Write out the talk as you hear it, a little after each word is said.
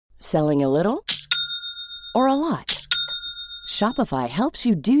Selling a little or a lot? Shopify helps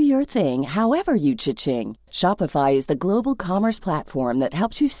you do your thing however you cha-ching. Shopify is the global commerce platform that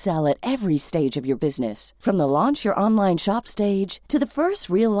helps you sell at every stage of your business. From the launch your online shop stage to the first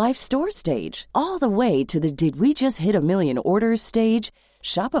real-life store stage, all the way to the did we just hit a million orders stage.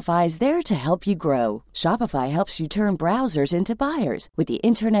 Shopify is there to help you grow. Shopify helps you turn browsers into buyers with the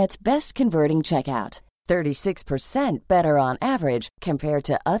internet's best converting checkout. 36% better on average compared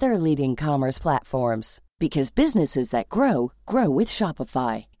to other leading commerce platforms. Because businesses that grow, grow with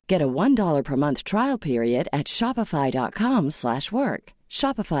Shopify. Get a $1 per month trial period at shopify.com/work.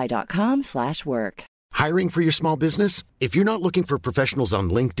 Shopify.com/work. Hiring for your small business? If you're not looking for professionals on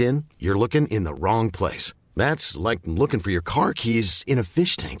LinkedIn, you're looking in the wrong place. That's like looking for your car keys in a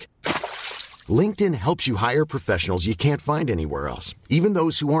fish tank. LinkedIn helps you hire professionals you can't find anywhere else, even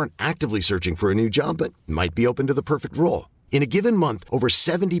those who aren't actively searching for a new job but might be open to the perfect role. In a given month, over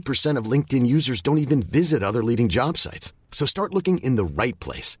 70% of LinkedIn users don't even visit other leading job sites. So start looking in the right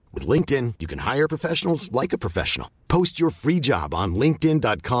place. With LinkedIn, you can hire professionals like a professional. Post your free job on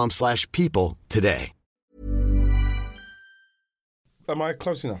linkedin.com/people today. Am I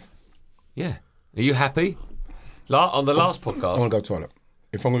close enough? Yeah. Are you happy? On the last podcast... I want to go to the toilet.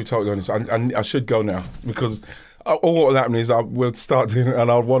 If I'm going to be totally honest, I should go now because all what will happen is I will start doing it and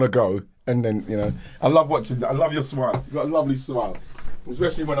I'll want to go. And then, I love watching. I love your smile. You've got a lovely smile.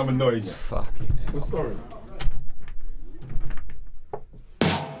 Especially when I'm annoying you. Fucking hell. I'm sorry.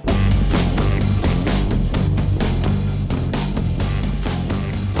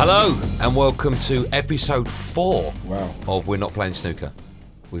 Hello, and welcome to episode 4 Wow. of We're Not Playing Snooker.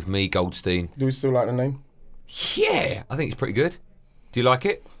 With me, Goldstein. Do we still like the name? Yeah, I think it's pretty good. Do you like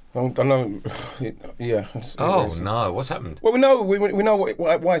it? I know. Yeah. No, what's happened? Well, we know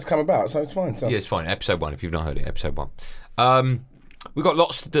why it's come about, so it's fine. So. Yeah, it's fine. Episode 1, if you've not heard it, episode 1. We've got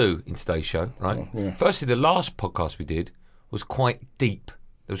lots to do in today's show, right? Oh, yeah. Firstly, the last podcast we did was quite deep.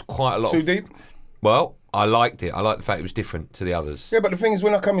 There was quite a lot. Too deep? Well, I liked it. I liked the fact it was different to the others. Yeah, but the thing is,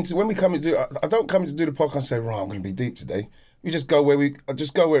 when we come in to do, I don't come in to do the podcast and say, right, I'm going to be deep today. We just go where it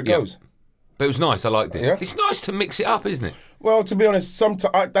goes. But it was nice. I liked it. Yeah? It's nice to mix it up, isn't it? Well, to be honest,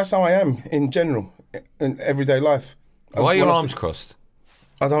 that's how I am in general, in everyday life. Why are your arms crossed?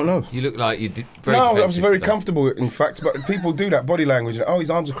 I don't know. You look like you did very No, I was defensive very today. comfortable, in fact. But people do that body language. Oh,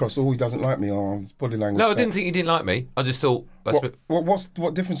 his arms are crossed. Oh, he doesn't like me. Oh, his body language. No, I didn't think you didn't like me. I just thought...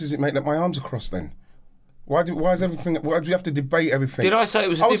 What difference does it make that my arms are crossed then? Why do you have to debate everything? Did I say it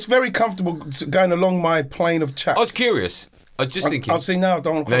was... I was very comfortable going along my plane of chat. I was curious. I was just thinking... I'll see now. I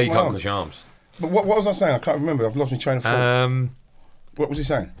don't want to cross you my can't arms. cross your arms. But what was I saying? I can't remember. I've lost my train of thought. What was he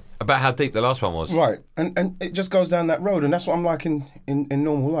saying? About how deep the last one was. Right, and it just goes down that road, and that's what I'm like in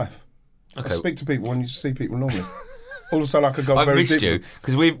normal life. Okay. I speak to people when you see people normally. All of a sudden, I could go I've very missed deep. you,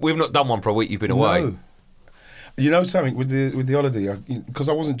 because we've not done one for a week. You've been away. No. You know something with the holiday, because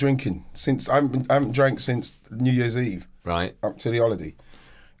I wasn't drinking since I haven't drank since New Year's Eve. Right. Up to the holiday.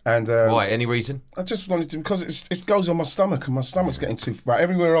 And why? Any reason? I just wanted to, because it goes on my stomach, and my stomach's getting too fat.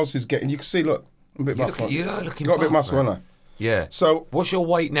 Everywhere else is getting. You can see, look, I'm a bit muscle. You are looking. Got a bit buff, muscle, man. haven't I? Yeah. So what's your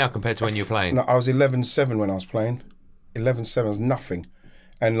weight now compared to when you were playing? No, I was 11.7 when I was playing. 11.7 was nothing,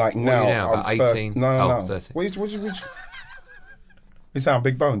 and like What now, are you now, about I'm 18? No. 30. What you sound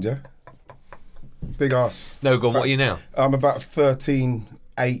big boned, yeah? Big ass. No, go on. What are you now? I'm about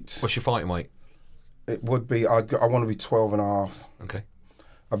 13.8. What's your fighting weight? It would be. I want to be 12.5. Okay.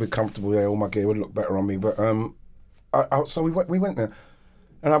 I'd be comfortable there. All my gear would look better on me. But so we went there,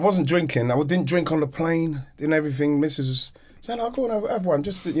 and I wasn't drinking. I didn't drink on the plane. Didn't everything. Mrs. was saying, "I'll go and have one.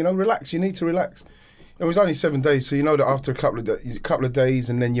 Just relax. You need to relax." It was only 7 days, so you know that after a couple of days,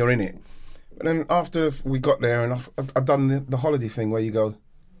 and then you're in it. But then after we got there, and I've done the holiday thing where you go,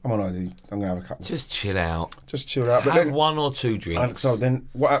 I'm on holiday. I'm gonna have a couple. Just chill out. Just chill out. But Have then, 1 or 2 drinks. So then,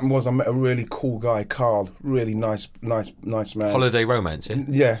 what happened was I met a really cool guy, Carl. Really nice man. Holiday romance, yeah.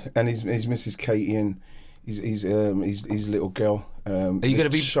 Yeah, and he's Mrs. Katie and his little girl. Are you going to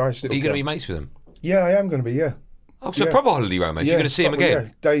be? Shy Are little you going to girl. be mates with them? Yeah, I am going to be. Yeah. Oh, so Yeah. proper holiday romance. You're going to see him again.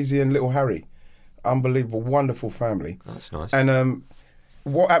 Yeah. Daisy and little Harry, unbelievable, wonderful family. That's nice. And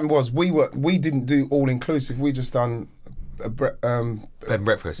what happened was we didn't do all inclusive. We just done bed and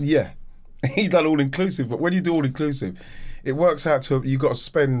breakfast. Yeah, he done all inclusive. But when you do all inclusive, it works out to you got to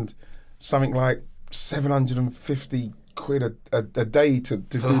spend something like 750 quid a day to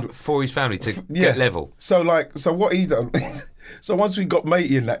do for his family to get level. So what he done. So once we got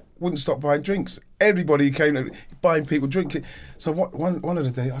matey in that, wouldn't stop buying drinks. Everybody came buying people drinking. So one of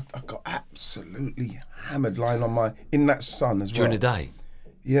the days I got absolutely hammered lying on in that sun as well. During the day?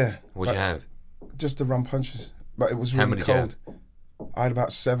 Yeah. What'd you have? Just the rum punches. But it was How really many did you cold. I had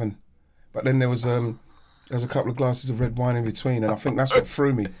about 7. But then there was a couple of glasses of red wine in between, and I think that's what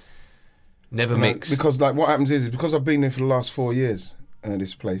threw me. Never mix. Because like what happens is because I've been there for the last 4 years in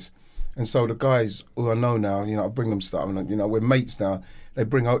this place, and so the guys who I know now, I bring them stuff, and we're mates now. They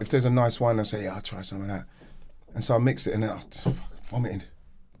bring out, if there's a nice wine, they'll say, yeah, I'll try some of that. And so I mix it, and then I vomited.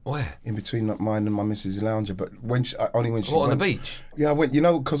 Where? In between mine and my Mrs. Lounger, but only when she What, went. on the beach? Yeah, I went,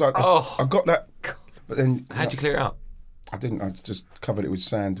 because I got that, but then... How'd you clear it up? I didn't, I just covered it with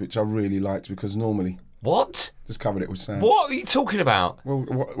sand, which I really liked because normally... What? Just covered it with sand. What are you talking about?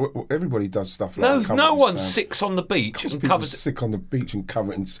 Well, everybody does stuff like that. No one sits on the beach and covers... sick on the beach and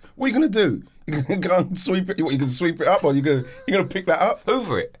cover it. What are you going to do? You're going to go and sweep it? What, you going to sweep it up or you're going to pick that up?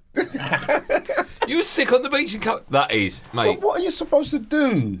 Hoover it. You were sick on the beach and cover... That is, mate. What are you supposed to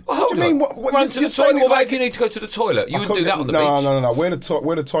do? Well, what do you mean? Run to the toilet. What about if you need to go to the toilet? You wouldn't do that on the beach. No.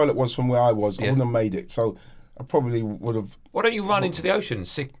 Where the toilet was from where I was, I wouldn't have made it. So I probably would have... Why don't you run into the ocean?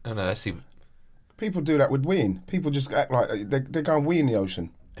 Sick... Oh, no, that's... People do that with weeing. People just act like they go and wee in the ocean.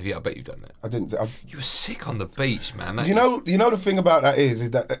 I bet you've done that. I didn't. You were sick on the beach, man. You know the thing about that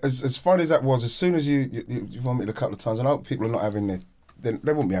is that as funny as that was, as soon as you vomited a couple of times, I know people are not having their...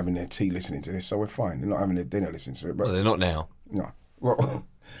 They won't be having their tea listening to this, so we're fine. They're not having their dinner listening to it. But well, they're not now. No. Well,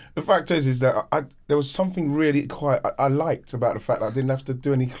 the fact is that there was something really quite I liked about the fact that I didn't have to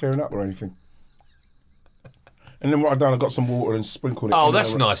do any clearing up or anything. And then what I've done, I got some water and sprinkled it. Oh,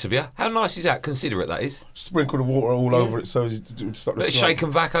 that's nice of you. How nice is that? Considerate, that is. Sprinkle the water all over it so it would stop the smell. Shake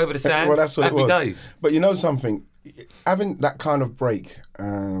and vac over the sand. Well, that's what Happy it was. Days. But you know something? Having that kind of break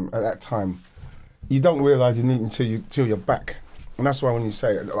at that time, you don't realise you need until you're back. And that's why when you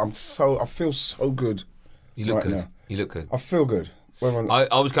say it, I feel so good. You look right good. now. You look good. I feel good.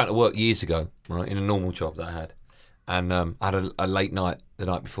 I was going to work years ago, right, in a normal job that I had. And I had a late night the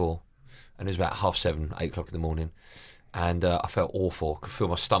night before. And it was about 7:30, 8 o'clock in the morning. And I felt awful. I could feel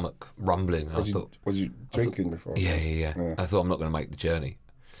my stomach rumbling. Was you drinking before? Yeah. I thought I'm not going to make the journey.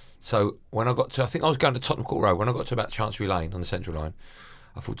 So when I got to, I think I was going to Tottenham Court Road. When I got to about Chancery Lane on the Central Line,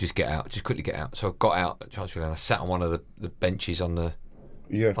 I thought, just quickly get out. So I got out at Chancery Lane. I sat on one of the benches on the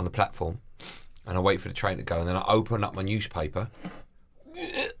platform, and I waited for the train to go. And then I opened up my newspaper.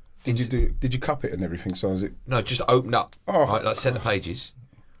 Did you cup it and everything? So is it? No, just opened up. Right, like centre pages.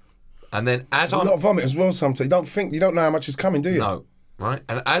 And then as a lot of vomit as well. Sometimes you don't know how much is coming, do you? No, right.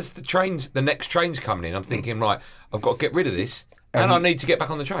 And as the next train's coming in, I'm thinking, right, I've got to get rid of this, and I need to get back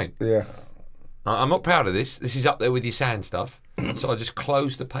on the train. Yeah. I'm not proud of this. This is up there with your sand stuff. So I just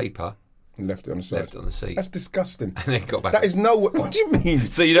closed the paper. And left it on the side. Left it on the seat. That's disgusting. And then got back. That is no. What do you mean?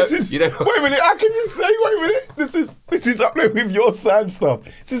 So you know. Wait a minute. How can you say? Wait a minute. This is up there with your sand stuff.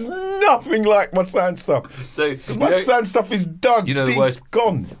 This is nothing like my sand stuff. So my sand stuff is dug. You know deep, the worst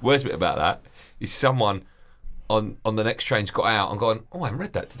gone. Bit about that is someone on the next train's got out and gone, oh, I haven't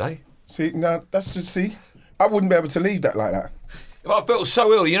read that today. See, now that's just I wouldn't be able to leave that like that. I felt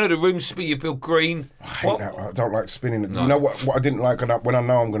so ill. You know the room spin. You feel green. I hate that. I don't like spinning. No. You know what I didn't like when I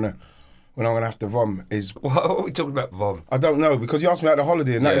know I'm gonna have to vom is. What are we talking about vom? I don't know because you asked me about the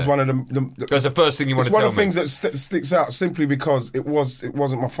holiday and that is one of the that's the first thing you want to tell me. It's one of the things that sticks out simply because it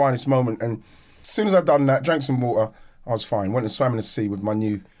wasn't my finest moment, and as soon as I'd done that, drank some water, I was fine. Went and swam in the sea with my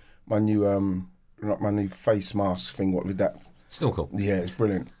new face mask thing. What with that? Snorkel. Yeah, it's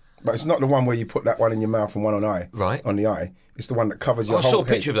brilliant. But it's not the one where you put that one in your mouth and one on the eye. It's the one that covers your whole head. I saw a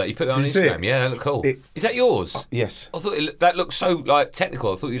picture of that. You put it on Instagram. Yeah, that looked cool. Is that yours? Yes. I thought that looked so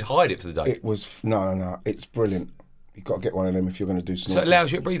technical. I thought you'd hide it for the day. It was no. It's brilliant. You've got to get one of them if you're going to do snorkeling. So it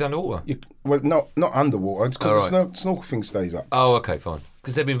allows you to breathe underwater? Not underwater. It's because the snorkel thing stays up. Oh, okay, fine.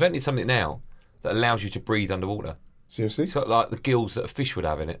 Because they've invented something now that allows you to breathe underwater. Seriously? So like the gills that a fish would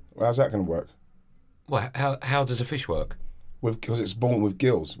have in it. Well, how's that going to work? Well, how does a fish work? Because it's born with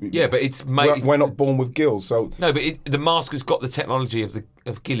gills. Yeah, but it's made. We're not born with gills, so. No, but the mask has got the technology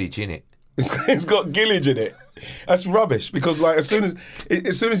of gillage in it. It's got gillage in it. That's rubbish because, like, as soon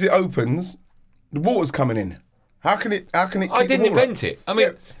as it opens, the water's coming in. How can it? I didn't invent it. I mean,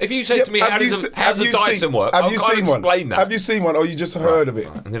 if you say to me, how does the Dyson work? Have you seen one? Explain that. Have you seen one, or you just heard of it?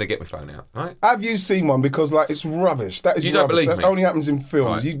 Right, I'm going to get my phone out. Right? Have you seen one? Because it's rubbish. That is you rubbish. Don't believe that me? Only happens in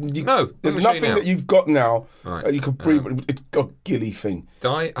films. Right. No, there's nothing that you've got now that you could breathe. It's got a gilly thing.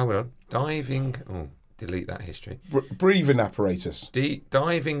 Hold on. Diving. Oh, delete that history. Breathing apparatus.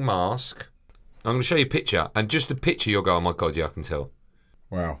 Diving mask. I'm going to show you a picture, and just the picture, you'll go, oh my god, yeah, I can tell.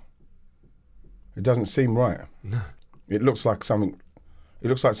 Wow. It doesn't seem right. No. It looks like something. It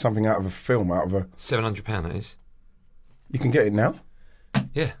looks like something out of a film, out of a. £700. That is. You can get it now.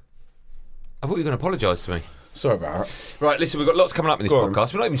 Yeah. I thought you were going to apologise to me. Sorry about that. Right, listen, we've got lots coming up in this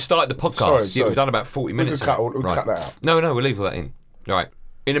podcast. We've not even started the podcast. Sorry. We've done about 40 minutes. We can cut that out. No, we'll leave all that in. Right.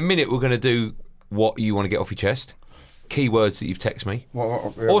 In a minute, we're going to do what you want to get off your chest. Keywords that you've texted me.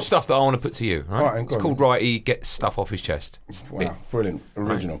 Or stuff that I want to put to you. Right? It's called Righty Gets Stuff Off His Chest. Wow, brilliant.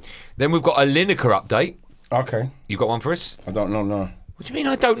 Original. Right. Then we've got a Lineker update. Okay. You got one for us? I don't know, no. What do you mean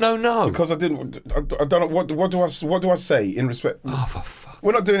I don't know, no? Because I didn't... I don't know, what do I say in respect... Oh, for fuck.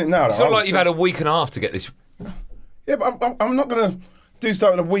 We're not doing it now. It's not like you've had a week and a half to get this. Yeah, but I'm not going to do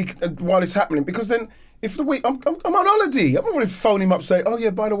something a week while it's happening, because then... If the week I'm on holiday, I'm going to phone him up, say, "Oh yeah,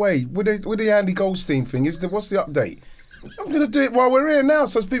 by the way, with the Andy Goldstein thing, what's the update?" I'm going to do it while we're here now,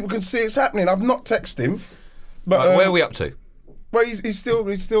 so people can see it's happening. I've not texted him, but Right, where are we up to? Well, he's still.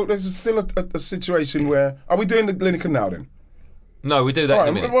 There's still a situation where are we doing the Lineker now then? No, we do that in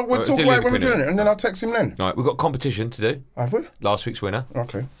a minute. We'll talk about it when we're doing it, and then I'll text him then. Right, we've got competition to do. Have we? Last week's winner.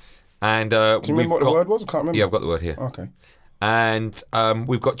 Okay. And do you remember what the word was? I can't remember. Yeah, I've got the word here. Okay. And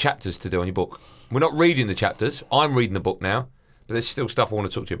we've got chapters to do on your book. We're not reading the chapters. I'm reading the book now, but there's still stuff I want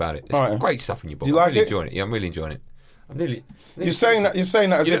to talk to you about it. There's great stuff in your book. Do you like I'm really it? enjoying it. Yeah, I'm really enjoying it. I'm really You're saying that as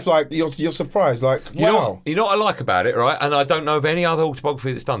if like you're surprised, like wow. You know what I like about it, right? And I don't know of any other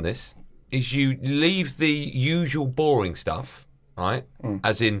autobiography that's done this. Is you leave the usual boring stuff, right?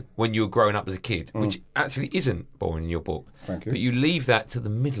 As in when you were growing up as a kid, which actually isn't boring in your book. Thank you. But you leave that to the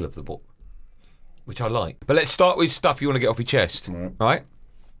middle of the book, which I like. But let's start with stuff you want to get off your chest, right?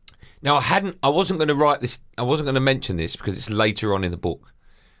 Now, I wasn't going to write this. I wasn't going to mention this because it's later on in the book,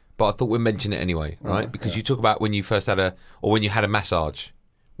 but I thought we'd mention it anyway, right? Because you talk about when you first had when you had a massage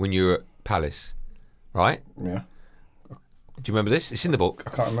when you were at Palace, right? Yeah. Do you remember this? It's in the book.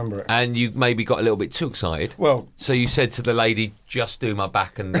 I can't remember it. And you maybe got a little bit too excited. Well, so you said to the lady, "Just do my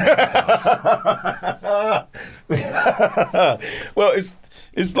back and." Well,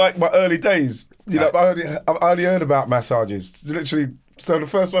 it's like my early days. You know, I only heard about massages. It's literally. So the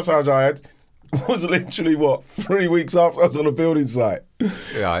first massage I had was literally 3 weeks after I was on a building site.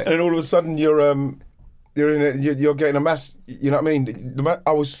 Right. And all of a sudden you're getting a mass. You know what I mean?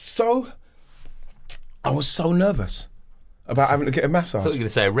 I was so nervous about having to get a massage. I thought you were going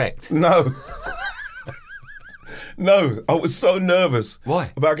to say erect. No. No, I was so nervous.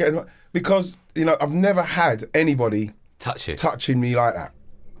 Why? About getting, because I've never had anybody touching me like that,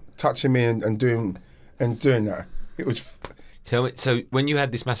 touching me and doing that. It was. Tell me, so when you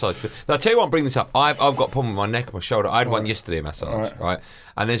had this massage, I'll tell you what, I'm bringing this up. I've got a problem with my neck and my shoulder. I had one yesterday, a massage, right?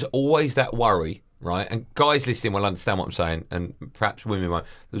 And there's always that worry, right? And guys listening will understand what I'm saying, and perhaps women won't.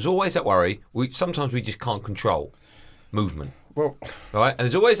 There's always that worry. Sometimes we just can't control movement, well, right? And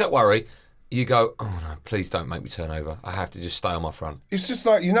there's always that worry. You go, oh no, please don't make me turn over. I have to just stay on my front. It's just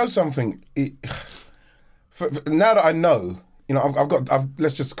like, something. Now that I know,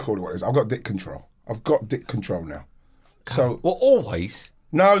 let's just call it what it is. I've got dick control. I've got dick control now. So, well, always?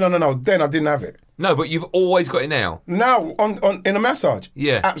 No. Then I didn't have it. No, but you've always got it now. Now, in a massage.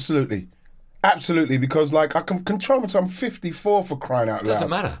 Yeah. Absolutely, because like I can control myself. I'm 54 for crying out loud.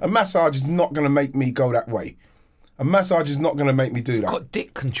 Doesn't matter. A massage is not going to make me go that way. A massage is not going to make me do that. You've got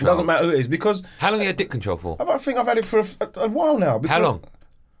dick control. It doesn't matter who it is, because... How long have you had dick control for? I think I've had it for a while now. How long?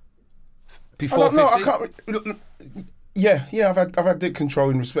 Before 50? I can't... Yeah, I've had dick control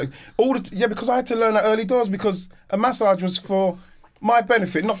in respect. Because I had to learn that early doors, because a massage was for my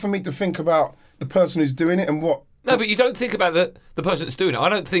benefit, not for me to think about the person who's doing it and what... No, but you don't think about the person that's doing it. I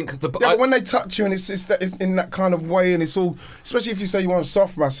don't think... but when they touch you and it's in that kind of way, and it's all... Especially if you say you want a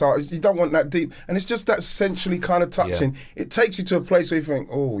soft massage, you don't want that deep. And it's just that sensually kind of touching. Yeah. It takes you to a place where you think,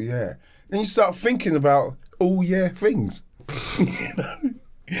 oh, yeah. Then you start thinking about, oh, yeah, things.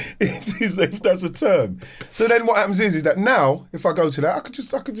 If that's a term. So then what happens is that now, if I go to that, I could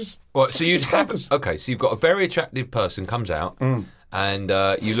just. Well, so you'd have. Okay, so you've got a very attractive person comes out, and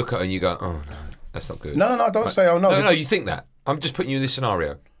you look at her and you go, "Oh no, that's not good." No, don't say, "Oh no." No, you think that. I'm just putting you in this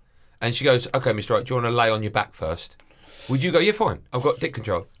scenario, and she goes, "Okay, Mr. Wright, do you want to lay on your back first?" Would you go, "Yeah, fine. I've got dick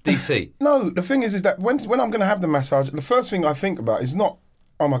control." DC. No, the thing is that when I'm going to have the massage, the first thing I think about is not,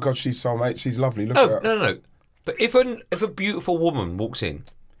 "Oh my God, she's so mate, she's lovely." Look at her. No. But if a beautiful woman walks in.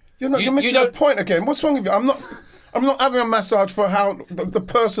 You're missing the point again. What's wrong with you? I'm not having a massage for how the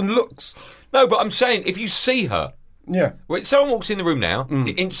person looks. No, but I'm saying if you see her, yeah. When someone walks in the room now,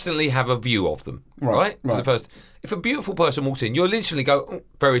 you instantly have a view of them, right? For the first, if a beautiful person walks in, you'll instantly go, oh,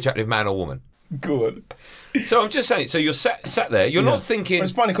 very attractive man or woman. Good. So I'm just saying. So you're sat there. You're not thinking. But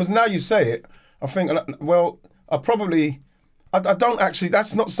it's funny because now you say it. I think, well, I don't actually,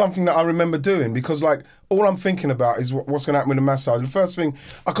 that's not something that I remember doing, because like all I'm thinking about is what's going to happen with the massage. The first thing,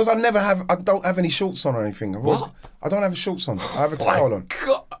 because I don't have any shorts on or anything. I don't have shorts on. I have a towel on.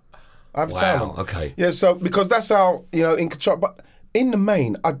 God. I have a towel on. Okay. Yeah, so because that's how, in control. But in the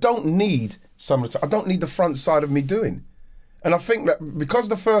main, I don't need some of the time. I don't need the front side of me doing. And I think that because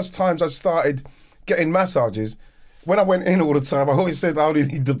the first times I started getting massages, when I went in all the time, I always said I only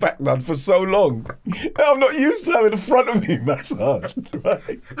need the back done for so long. Now I'm not used to having the front of me massaged,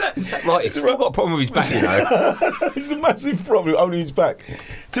 right? Right, he's still got a problem with his back, you know. It's a massive problem, only his back.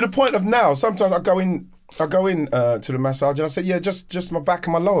 To the point of now, sometimes I go in to the massage and I say, yeah, just my back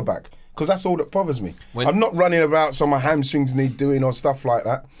and my lower back, because that's all that bothers me. I'm not running about so my hamstrings need doing or stuff like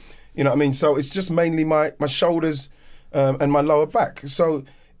that. You know what I mean? So it's just mainly my shoulders and my lower back. So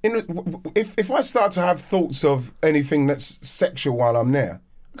if I start to have thoughts of anything that's sexual while I'm there,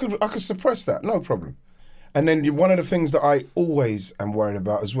 I could suppress that, no problem. And then one of the things that I always am worried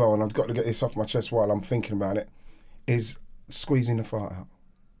about as well, and I've got to get this off my chest while I'm thinking about it, is squeezing the fart out.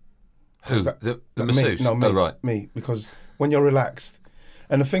 Who? The masseuse? Me. No, me. Oh, right. Me, because when you're relaxed,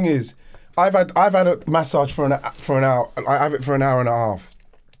 and the thing is, I've had a massage for an hour. I have it for an hour and a half,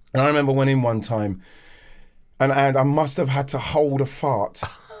 and I remember went in one time, and I must have had to hold a fart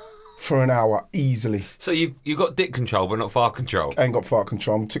for an hour easily. So you got dick control, but not fart control. I ain't got fart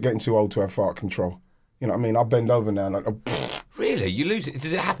control. I'm getting too old to have fart control. You know what I mean? I bend over now. Like, really? You lose it?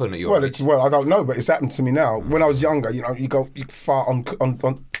 Does it happen at your age? Well, I don't know, but it's happened to me now. When I was younger, you know, you fart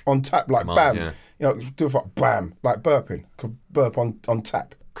on tap, like bam. Yeah. You know, do a fart, bam, like burping. Could burp on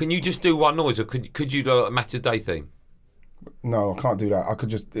tap. Can you just do one noise, or could you do a match of day thing? No, I can't do that.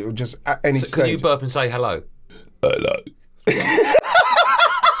 It would just at any stage. Can you burp and say hello? Hello.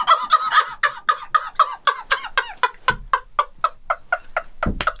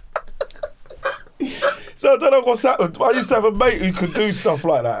 So I don't know what's happened. I used to have a mate who could do stuff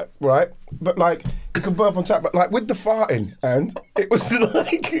like that, right? But like, he could burp on tap, but like with the farting, and it was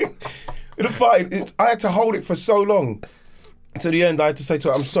like, with the farting, I had to hold it for so long. To the end, I had to say to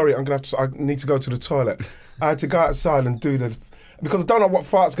her, I'm sorry, I need to go to the toilet. I had to go outside and do because I don't know what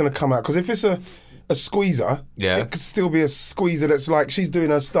fart's going to come out. Because if it's a squeezer, it could still be a squeezer that's like, she's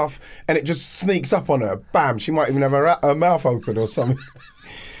doing her stuff, and it just sneaks up on her. Bam, she might even have her mouth open or something.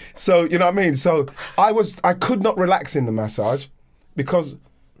 So, you know what I mean? So I could not relax in the massage because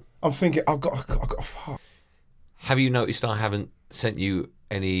I'm thinking, I've got a fart. Have you noticed I haven't sent you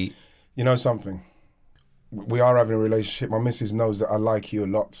any... You know something? We are having a relationship. My missus knows that I like you a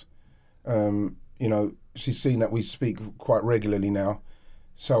lot. You know, she's seen that we speak quite regularly now.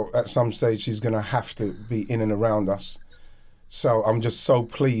 So at some stage, she's going to have to be in and around us. So I'm just so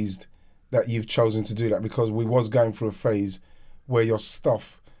pleased that you've chosen to do that, because we was going through a phase where your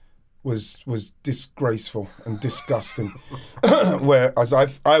stuff was disgraceful and disgusting. Where, as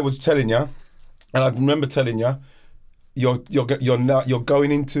I was telling you, and I remember telling you, you're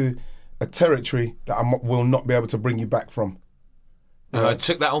going into a territory that I will not be able to bring you back from. And I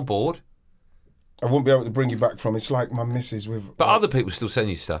took that on board. I won't be able to bring you back from. It's like my missus with... But other people still send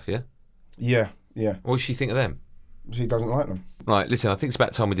you stuff, yeah? Yeah. What does she think of them? She doesn't like them. Right, listen, I think it's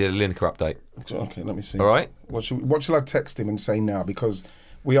about time we did a Lineker update. Okay, let me see. All right? What shall I text him and say now? Because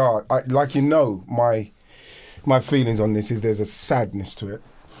like you know, my feelings on this is there's a sadness to it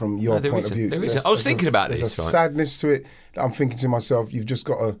from your point of view. There isn't. I was thinking about this. There's a sadness to it that I'm thinking to myself, you've just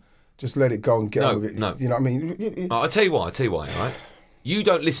got to just let it go and get on with it. No. You know what I mean? I'll tell you why, all right? You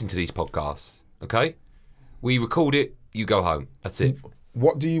don't listen to these podcasts, okay? We record it, you go home. That's it.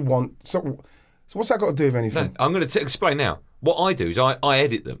 What do you want? So what's that got to do with anything? No, I'm going to explain now. What I do is I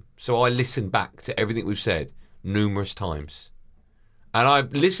edit them. So I listen back to everything we've said numerous times. And I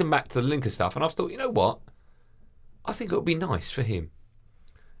listen back to the Lineker stuff, and I've thought, you know what? I think it would be nice for him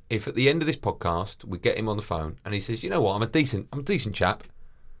if at the end of this podcast we get him on the phone and he says, you know what, I'm a decent chap.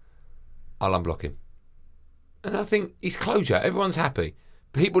 I'll unblock him. And I think he's closure. Everyone's happy.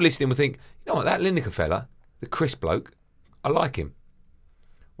 People listening will think, you know what, that Lineker fella, the Chris bloke, I like him.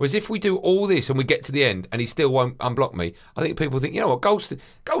 Whereas if we do all this and we get to the end and he still won't unblock me, I think people think, you know what,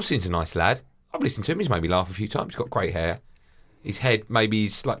 Goldstein's a nice lad. I've listened to him. He's made me laugh a few times. He's got great hair. His head, maybe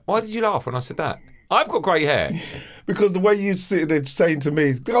he's like, why did you laugh when I said that? I've got grey hair. Because the way you sit there saying to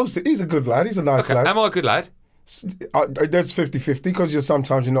me, Goldstein, he's a good lad. He's a nice lad. Am I a good lad? There's 50-50 because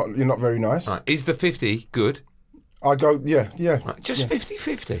sometimes you're not very nice. Right. Is the 50 good? I go, yeah. Right. Just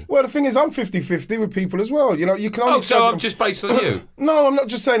 50-50. Well, the thing is, I'm 50-50 with people as well. You know, you can only... so I'm just based on you? No, I'm not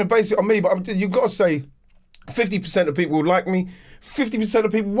just saying to base it on me, but you've got to say 50% of people will like me, 50%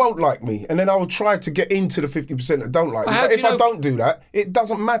 of people won't like me, and then I will try to get into the 50% that don't like me. But if I don't do that, it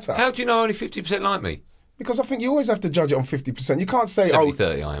doesn't matter. How do you know only 50% like me? Because I think you always have to judge it on 50%. You can't say,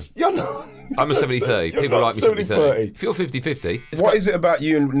 70-30 I am. You're not, I'm a 70-30. People like me 70-30. If you're 50-50... What is it about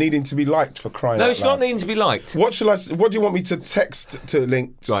you needing to be liked for crying out loud? No, it's not needing to be liked. What do you want me to text to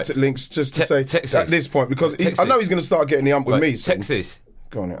Links just to say at this point? Because I know he's going to start getting the ump with me. Text this.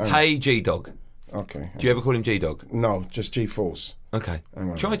 Go on. Hey, G-Dog. Okay. Do you ever call him G-Dog? No, just G-Force. Okay.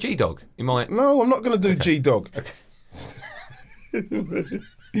 Hang on. Try G-Dog. You might... No, I'm not going to do G-Dog.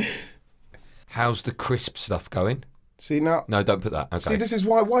 How's the crisp stuff going? See now? No, don't put that. Okay. See, this is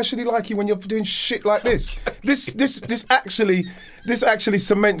why. Why should he like you when you're doing shit like this? This actually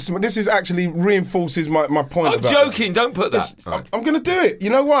cements. This is actually reinforces my point. I'm about joking. Don't put that. I'm going to do it. You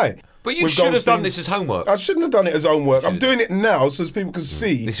know why? But you With should have Goldstein. done this as homework. I shouldn't have done it as homework. I'm doing it now so as people can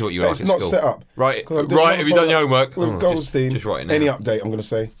see. This is what you that like it's at not school. set up. Right, 'Cause I'm doing right. Have you done your homework? With Oh, Goldstein. just write it now. Any update? I'm going to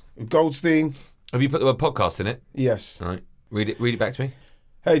say with Goldstein. Have you put the word podcast in it? Yes. All right. Read it back to me.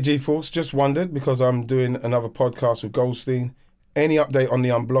 Hey G-Force, just wondered because I'm doing another podcast with Goldstein. Any update on the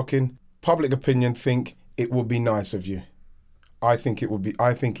unblocking? Public opinion think it would be nice of you. I think it would be.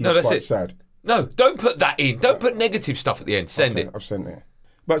 I think he's No, that's quite it. sad. No, don't put that in. Don't put negative stuff at the end. Send Okay, it. I've sent it.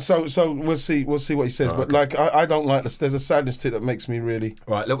 But so we'll see what he says. But like I don't like this. There's a sadness to it that makes me really.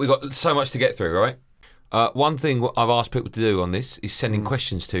 Right, look, we've got so much to get through, right? One thing I've asked people to do on this is sending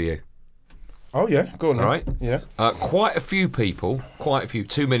questions to you. Oh yeah, go on. Then. All right? Yeah. Quite a few people,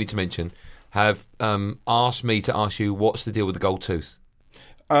 too many to mention, have asked me to ask you what's the deal with the gold tooth.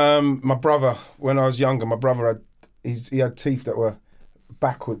 My brother, when I was younger, my brother he had teeth that were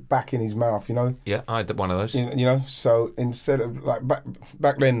back in his mouth. You know. Yeah, I had one of those. You know. So instead of like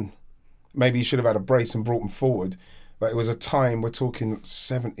back then, maybe he should have had a brace and brought them forward. But it was a time, we're talking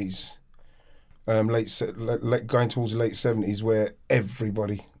 70s, late going towards the late 70s, where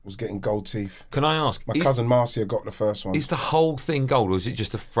everybody was getting gold teeth. Can I ask? My cousin Marcia got the first one. Is the whole thing gold, or is it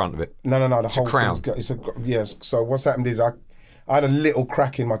just the front of it? No. The whole crown. thing's yes. So what's happened is I had a little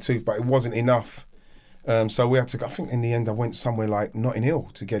crack in my tooth, but it wasn't enough. So we had to. I think in the end I went somewhere like Notting Hill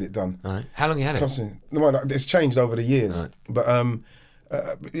to get it done. All right. How long you had it? Well, it's changed over the years, Right. but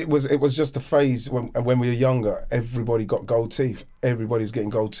it was just a phase when we were younger. Everybody got gold teeth. Everybody was getting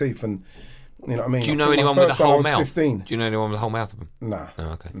gold teeth, and you know what I mean. Do you I know think my anyone with a first one, I whole was mouth? 15. Do you know anyone with a whole mouth of them? Nah. Oh,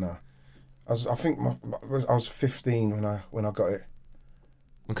 okay. No. I think I was 15 when I got it.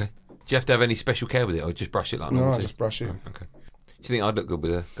 Okay. Do you have to have any special care with it, or just brush it like No, normal I teeth? just brush it. Oh, okay. Do you think I'd look good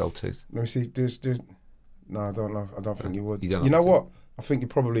with a gold tooth? Let me see. No, I don't know. I don't think you would. You don't You know like what? I think you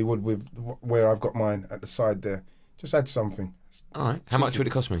probably would with where I've got mine at the side there. Just add something. All right. How much would it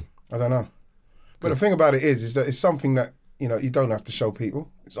cost me? I don't know. But the thing about it is that it's something that you know you don't have to show people.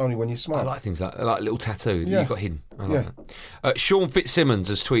 It's only when you I smile. like things like a little tattoo that Yeah. you've got hidden. I like Yeah. that. Sean Fitzsimmons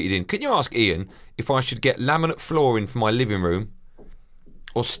has tweeted in, can you ask Ian if I should get laminate flooring for my living room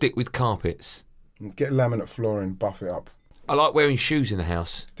or stick with carpets? Get laminate flooring, buff it up. I like wearing shoes in the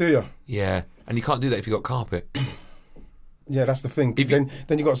house. Do you? Yeah. And you can't do that if you've got carpet. Yeah, that's the thing. If you-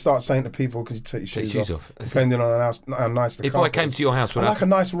 Then you got to start saying to people, could you take your Take shoes your shoes off? off. Depending on how nice the If I carpet came is. to your house, I would I like a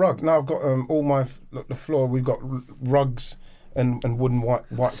nice rug. Now I've got all my the floor. We've got rugs and wooden white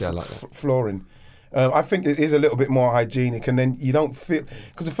See, I like that. flooring. I think it is a little bit more hygienic, and then you don't feel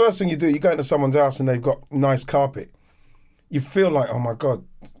because the first thing you do, you go into someone's house and they've got nice carpet. You feel like, oh my god,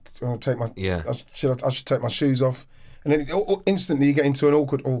 I'm gonna take my Yeah. I should take my shoes off, and then instantly you get into an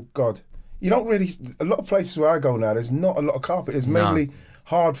awkward. Oh god, you don't really. A lot of places where I go now, there's not a lot of carpet. There's mainly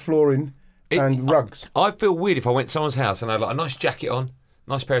hard flooring and rugs. I feel weird if I went to someone's house and I had like a nice jacket on,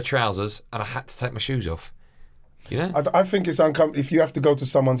 nice pair of trousers, and I had to take my shoes off. You know? I think it's uncomfortable if you have to go to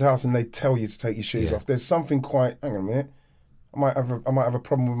someone's house and they tell you to take your shoes Yeah. off. There's something quite. Hang on a minute. I might have a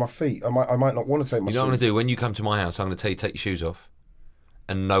problem with my feet. I might not want to take my You shoes. know what I'm going to do? When you come to my house, I'm going to tell you to take your shoes off,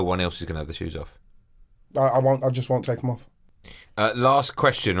 and no one else is going to have the shoes off. I won't. I just won't take them off. Last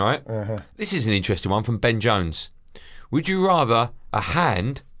question, right? Uh-huh. This is an interesting one from Ben Jones. Would you rather a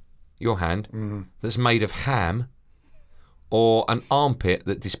hand, your hand, that's made of ham, or an armpit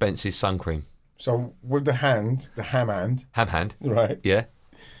that dispenses sun cream? So with the ham hand, Ham hand, right? yeah.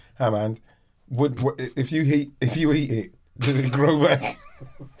 Ham hand. If you eat it, does it grow back?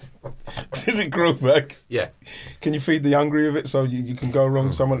 Does it grow back? Yeah. Can you feed the hungry with it so you can go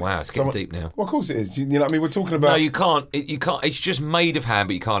wrong? Wow, it's getting deep now. Well, of course it is. You know what I mean? We're talking about No, you can't. You can't. It's just made of ham,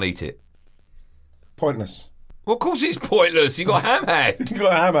 but you can't eat it. pointless. Well, of course it's pointless. You got ham hand. You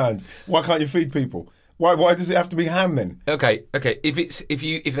got a ham hand. Why can't you feed people? Why does it have to be ham then? Okay. If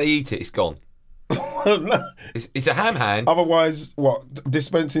they eat it, it's gone. It's a ham hand. Otherwise, what?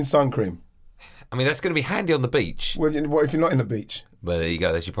 Dispensing sun cream. I mean, that's going to be handy on the beach. What if you're not in the beach? Well, there you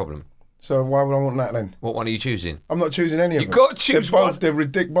go. That's your problem. So why would I want that then? What one are you choosing? I'm not choosing any of them. You've got to choose They're both,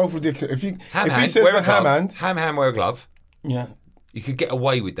 one. They're both ridiculous. If he Ham says wear the a ham glove. hand, Ham, wear a glove. yeah. You could get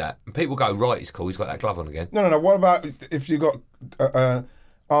away with that. And people go, right, it's cool. He's got that glove on again. No. What about if you got an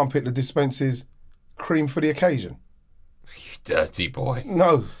armpit that dispenses cream for the occasion? You dirty boy.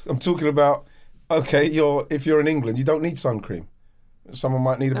 No, I'm talking about. Okay, if you're in England, you don't need sun cream. Someone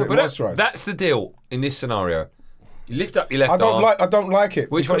might need a bit of But moisturiser. that's the deal in this scenario. You lift up your left I arm. don't like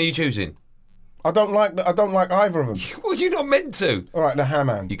it. Which one are you choosing? I don't like either of them. Well, you're not meant to. All right, the ham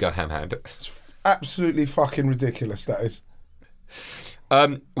hand. You go ham hand. Absolutely fucking ridiculous, that is.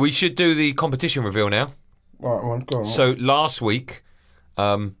 We should do the competition reveal now. All right, go on. So last week,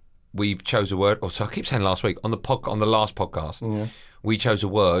 we chose a word. So I keep saying last week on the last podcast, we chose a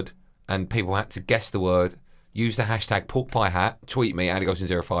word, and people had to guess the word. Use the hashtag porkpiehat. Tweet me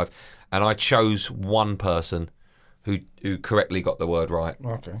AndyGolson05, and I chose one person who correctly got the word right.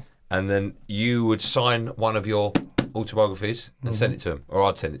 Okay. And then you would sign one of your autobiographies and send it to him, or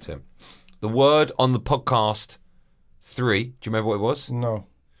I'd send it to him. The word on the podcast 3. Do you remember what it was? No.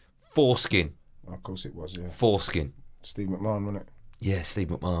 Foreskin. Of course it was. Yeah. Foreskin. Steve McMahon, wasn't it? Yeah, Steve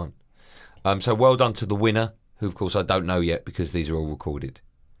McMahon. So well done to the winner, who of course I don't know yet because these are all recorded.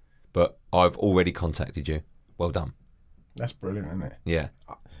 But I've already contacted you. Well done. That's brilliant, isn't it? Yeah.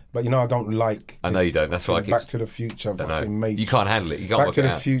 But I don't like. I know you don't. That's why I keep. Back to the Future. Fucking mate. You can't handle it. You can't Back work to it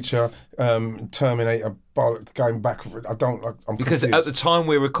the out. Future. Terminator. Going back. I don't. I'm because confused. at the time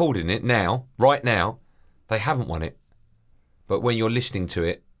we're recording it now, right now, they haven't won it. But when you're listening to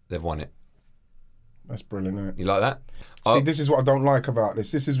it, they've won it. That's brilliant, isn't it? You like that? See, this is what I don't like about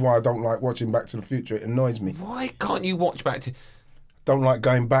this. This is why I don't like watching Back to the Future. It annoys me. Why can't you watch Back to? Don't like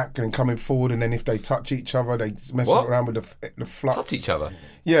going back and coming forward, and then if they touch each other, they mess What? around with the flux. Touch each other.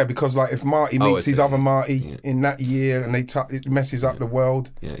 Yeah, because like if Marty meets his other Marty in that year, and it messes up the world.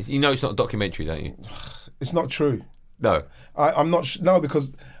 Yeah, you know it's not a documentary, don't you? It's not true. No. I'm not. No,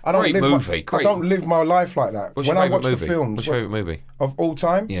 because I don't Great live. movie. I don't live my life like that. What's when your I watch favourite the movie? films What's your favourite movie? of all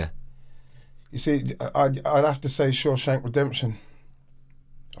time, Yeah. you see, I'd have to say Shawshank Redemption.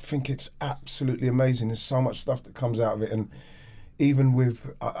 I think it's absolutely amazing. There's so much stuff that comes out of it, and even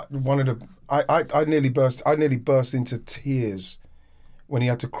with one of the, I nearly burst into tears when he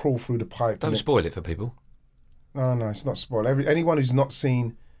had to crawl through the pipe. Don't spoil it for people. No, it's not spoiled. Anyone who's not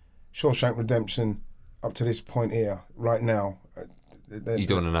seen Shawshank Redemption up to this point here, right now, You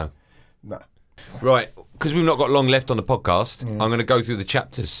don't want to know. Nah. Right, because we've not got long left on the podcast, I'm going to go through the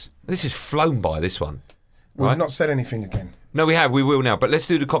chapters. This has flown by, this one. We've Right? not said anything again. No, we have. We will now. But let's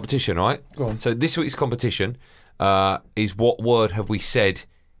do the competition, all right? Go on. So this week's competition is what word have we said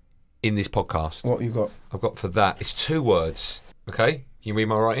in this podcast? What you got? I've got for that. It's 2 words. Okay? Can you read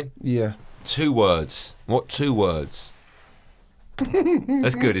my writing? Yeah. 2 words. What 2 words?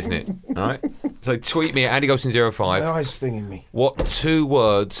 That's good, isn't it? All right? So tweet me at My AndyGolson05. eye's stinging me. What 2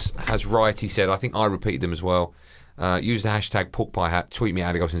 words has Righty said? I think I repeated them as well. Use the hashtag porkpiehat. Tweet me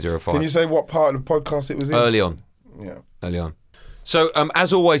at AndyGolson05. Can you say what part of the podcast it was in? Early on. Yeah. Early on. So,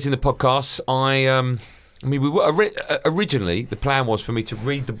 as always in the podcast, I mean, we were originally the plan was for me to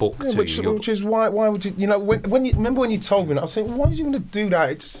read the book to you. Which is why would you when you remember when you told me that, I was saying, why did you want to do that?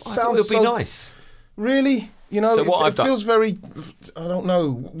 It just I thought sounds it would so be nice. Really, So what I've it done- feels very. I don't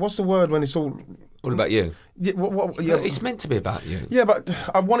know what's the word when it's all. What about you? Yeah, yeah, It's meant to be about you. yeah, but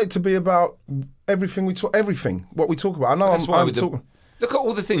I want it to be about everything we talk. Everything what we talk about. I know That's why I'm with the- talking. Look at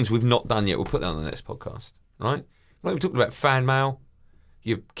all the things we've not done yet. We'll put that on the next podcast, right? Like we talked about fan mail,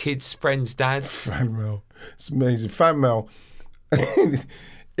 your kids, friends, dads. Fan mail. It's amazing. Fan mail.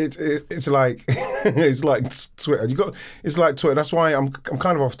 It's like it's like Twitter. It's like Twitter. That's why I'm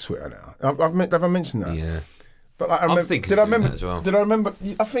kind of off Twitter now. Have I mentioned that? Yeah. But like, I remember, thinking did of I doing remember? that as well. Did I remember?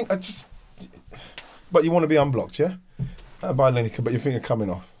 I think I just. But you want to be unblocked, yeah? By Lineker, but you think you're coming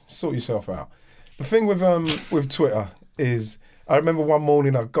off. Sort yourself out. The thing with Twitter is, I remember one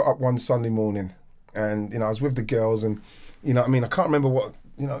morning I got up one Sunday morning, and I was with the girls, and I can't remember what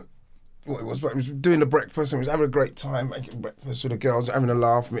it was, but I was doing the breakfast and we was having a great time making breakfast with the girls, having a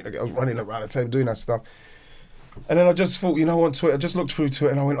laugh, meeting the girls running around the table doing that stuff. And then I just thought, on Twitter, I just looked through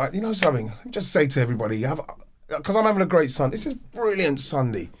Twitter and I went like, something, let me just say to everybody, because I'm having a great Sunday. This is brilliant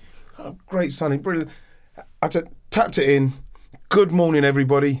Sunday. A great Sunday, brilliant. I just tapped it in. Good morning,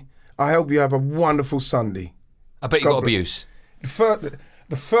 everybody. I hope you have a wonderful Sunday. I bet you got abuse.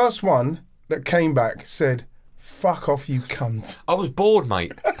 The first one that came back said, fuck off, you cunt. I was bored,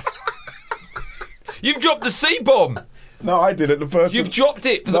 mate. You've dropped the C-bomb. No, I did it. The person You've dropped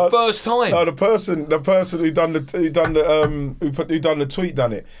it for the first time. No, the person who done the tweet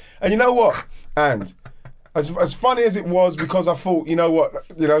done it. And you know what? And as funny as it was, because I thought,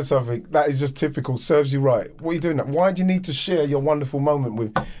 something that is just typical, serves you right. What are you doing that? Why do you need to share your wonderful moment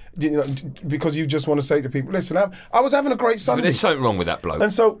with? Because you just want to say to people, listen, I was having a great Sunday. But there's something wrong with that bloke.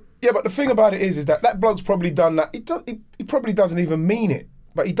 And so, yeah, but the thing about it is that bloke's probably done that. He probably doesn't even mean it.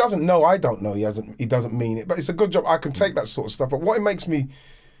 But he doesn't know. I don't know. He doesn't mean it. But it's a good job. I can take that sort of stuff. But what it makes me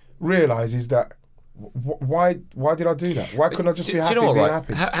realise is that Why did I do that? Why couldn't I just be happy do you know what, being right?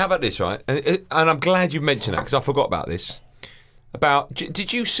 happy? How about this, right? And I'm glad you've mentioned that because I forgot about this.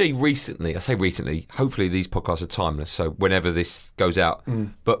 Did you see recently? I say recently. Hopefully these podcasts are timeless, so whenever this goes out.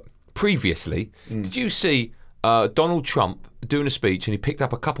 But previously, did you see Donald Trump doing a speech and he picked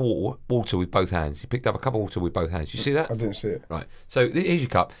up a cup of water with both hands? You see that? I didn't see it. Right. So here's your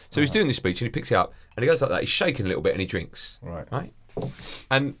cup. So he's doing this speech and he picks it up and he goes like that. He's shaking a little bit and he drinks. Right.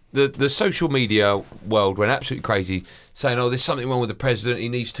 And the social media world went absolutely crazy, saying, "Oh, there's something wrong with the president. He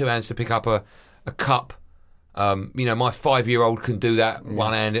needs two hands to pick up a cup. My 5-year-old can do that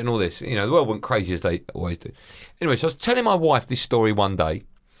one hand and all this. The world went crazy as they always do." Anyway, so I was telling my wife this story one day,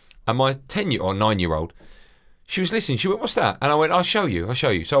 and my 9-year-old, she was listening. She went, "What's that?" And I went, I'll show you.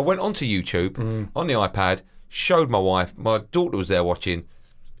 So I went onto YouTube on the iPad, showed my wife. My daughter was there watching.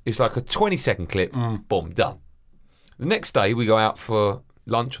 It's like a 20-second clip. Boom, done. The next day, we go out for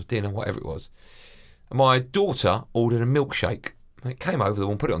lunch or dinner, whatever it was. And my daughter ordered a milkshake. It came over the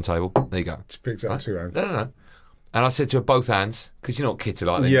wall and put it on the table. There you go. Just picked it up 2 hands. No. And I said to her, both hands, because you know what kids are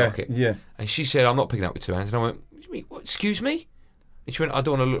like, they knock it. Yeah. And she said, "I'm not picking it up with 2 hands." And I went, "What do you mean? What, excuse me?" And she went, "I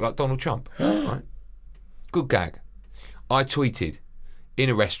don't want to look like Donald Trump." Right? Good gag. I tweeted in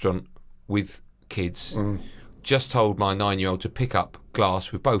a restaurant with kids, just told my 9-year-old to pick up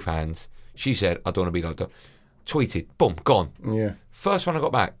glass with both hands. She said, "I don't want to be like Donald." Tweeted, boom, gone. Yeah. First one I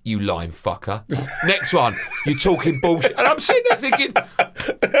got back, "You lying fucker." Next one, "You talking bullshit." And I'm sitting there thinking,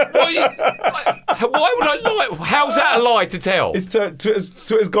 why would I lie? How's that a lie to tell?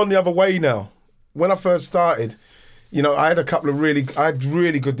 Twitter's gone the other way now. When I first started, I had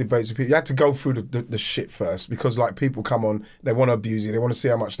really good debates with people. You had to go through the shit first because people come on, they want to abuse you, they want to see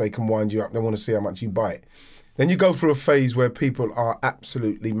how much they can wind you up, they want to see how much you bite. Then you go through a phase where people are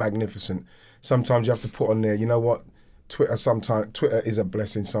absolutely magnificent. Sometimes you have to put on there, you know what? Twitter is a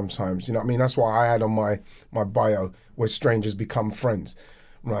blessing sometimes. You know what I mean? That's why I had on my bio where strangers become friends,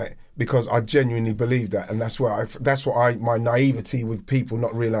 right? Because I genuinely believe that, and that's what my naivety with people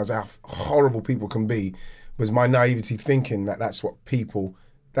not realise how horrible people can be, was my naivety thinking that's what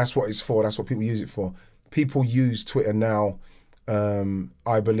it's for, that's what people use it for. People use Twitter now,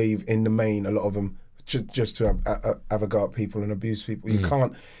 I believe, in the main, a lot of them, just to have a go at people and abuse people. You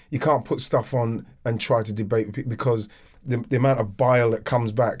can't put stuff on and try to debate with people because the amount of bile that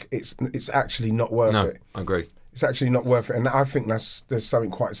comes back, it's actually not worth it. I agree. It's actually not worth it, and I think there's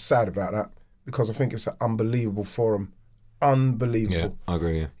something quite sad about that because I think it's an unbelievable forum, unbelievable. Yeah, I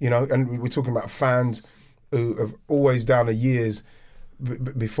agree. Yeah. And we're talking about fans who have always down the years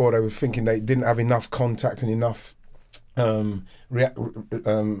before they were thinking they didn't have enough contact and enough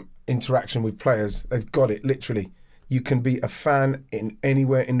interaction with players. They've got it, literally. You can be a fan in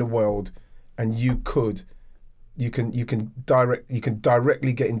anywhere in the world, and you can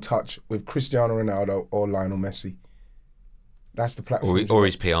directly get in touch with Cristiano Ronaldo or Lionel Messi. That's the platform. Or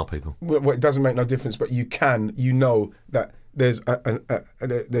his PR people. Well, it doesn't make no difference, but you know that there's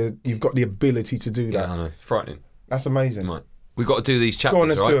you've got the ability to do that. Yeah, I know. Frightening. That's amazing. Right. We've got to do these chapters, Go on,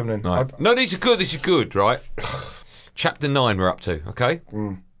 let's right? do them then. Right. No, these are good. This is good, right? Chapter 9 we're up to, okay?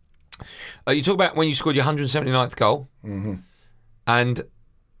 You talk about when you scored your 179th goal and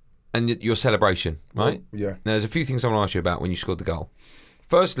your celebration, right? Yeah. Now, there's a few things I want to ask you about when you scored the goal.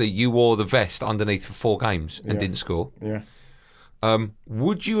 Firstly, you wore the vest underneath for 4 games and didn't score. Yeah.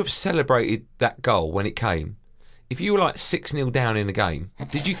 Would you have celebrated that goal when it came if you were like 6-0 down in the game?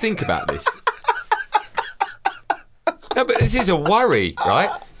 Did you think about this? No, but this is a worry,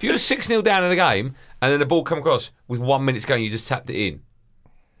 right? If you were 6-0 down in the game and then the ball come across with 1 minute to go and you just tapped it in,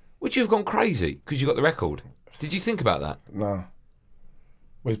 would you have gone crazy because you got the record? Did you think about that? No.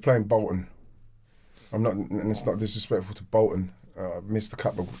 We was playing Bolton. And it's not disrespectful to Bolton. Missed a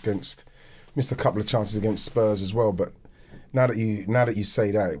couple of chances against Spurs as well. But now that you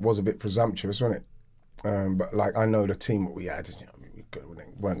say that, it was a bit presumptuous, wasn't it? But I know the team that we had. We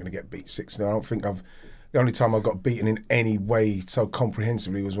weren't going to get beat 6-0. I don't think the only time I got beaten in any way so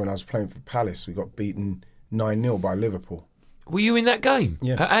comprehensively was when I was playing for Palace. We got beaten 9-0 by Liverpool. Were you in that game?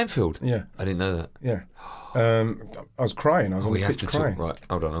 Yeah. At Anfield? Yeah. I didn't know that. Yeah. I was crying. I was on the pitch crying. Right,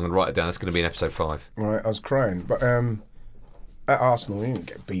 hold on. I'm going to write it down. That's going to be in episode 5. Right, I was crying. But at Arsenal, we didn't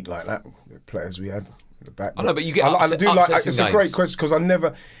get beat like that. The players we had at the back. I know, but you get it's a great question because I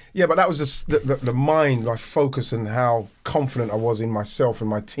never... Yeah, but that was just the mind, my focus and how confident I was in myself and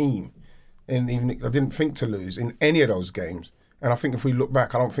my team. And even I didn't think to lose in any of those games. And I think if we look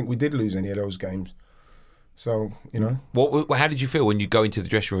back, I don't think we did lose any of those games. So, how did you feel when you go into the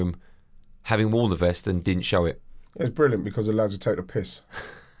dressing room having worn the vest and didn't show it? It was brilliant because the lads would take the piss.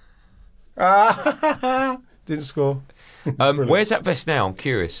 Didn't score. Where's that vest now? I'm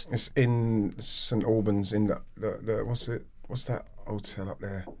curious. It's in St Albans in the what's that hotel up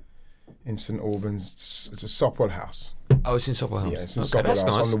there in St Albans? It's a Sopwell House. Oh, it's in Sopwell House. Yeah, it's in Sopwell House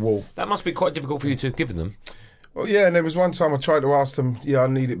nice. on the wall. That must be quite difficult for you to have given them. Well, yeah, and there was one time I tried to ask them, I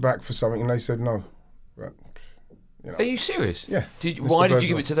need it back for something, and they said no. But, Are you serious? Yeah. Why did you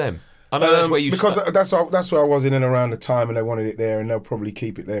give it to them? I know that's where you because that's where I was in and around the time, and they wanted it there, and they'll probably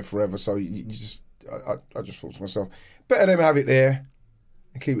keep it there forever. So I just thought to myself, better them have it there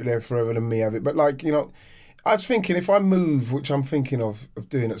and keep it there forever than me have it. But I was thinking if I move, which I'm thinking of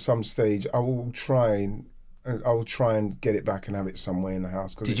doing at some stage, I will try and get it back and have it somewhere in the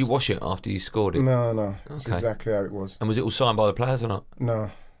house. Did you wash it after you scored it? No. That's exactly how it was. And was it all signed by the players or not? No.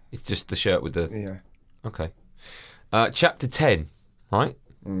 It's just the shirt with the... Yeah. Okay. Chapter 10, right?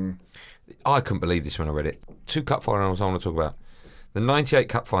 I couldn't believe this when I read it. 2 cup finals I want to talk about. The 98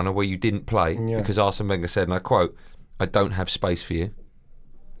 cup final where you didn't play because Arsene Wenger said, and I quote, "I don't have space for you."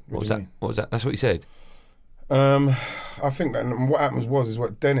 What was that? That's what he said? I think that what happened was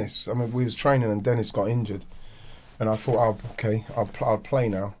what Dennis, we was training and Dennis got injured. And I thought, I'll play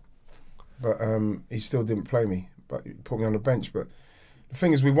now. But he still didn't play me. But he put me on the bench. But the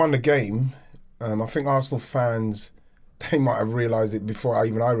thing is, we won the game. I think Arsenal fans, they might have realised it before I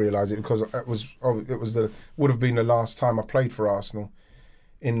realised it, because it would have been the last time I played for Arsenal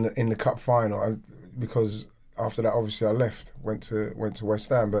in the cup final. Because after that, obviously, I left, went to West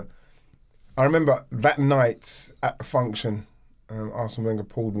Ham. But I remember that night at the function, Arsene Wenger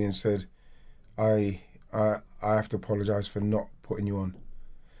pulled me and said, I have to apologise for not putting you on.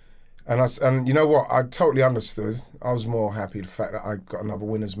 And you know what? I totally understood. I was more happy the fact that I got another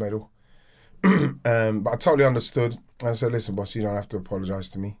winner's medal. But I totally understood. I said, listen, boss, you don't have to apologise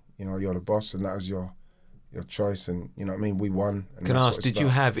to me. You're the boss, and that was your choice. And you know what I mean? We won. And Can I ask, did you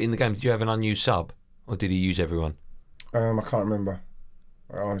have an unused sub? Or did he use everyone? I can't remember.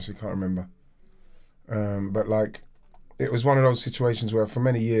 I honestly can't remember. But it was one of those situations where for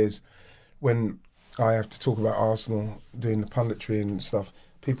many years, when I have to talk about Arsenal, doing the punditry and stuff,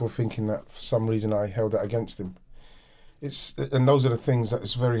 people thinking that for some reason I held that against him. And those are the things that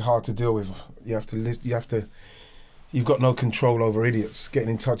it's very hard to deal with. You've got no control over idiots getting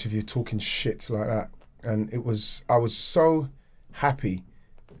in touch with you talking shit like that. And I was so happy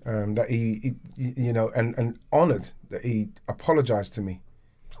that he and honoured that he apologised to me,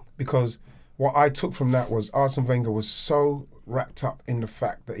 because what I took from that was Arsene Wenger was so wrapped up in the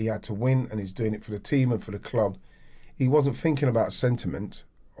fact that he had to win and he's doing it for the team and for the club. He wasn't thinking about sentiment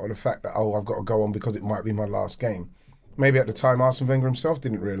or the fact that, I've got to go on because it might be my last game. Maybe at the time Arsene Wenger himself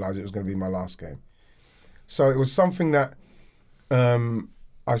didn't realise it was going to be my last game. So it was something that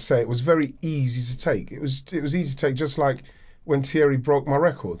it was very easy to take. It was easy to take, just like when Thierry broke my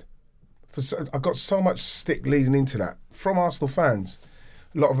record. I got so much stick leading into that from Arsenal fans.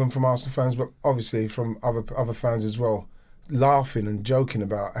 A lot of them from Arsenal fans, but obviously from other fans as well, laughing and joking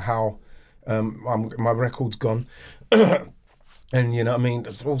about how my record's gone, and you know what I mean,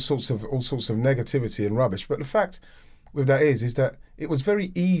 there's all sorts of negativity and rubbish. But the fact with that is that it was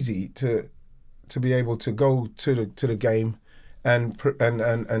very easy to be able to go to the game and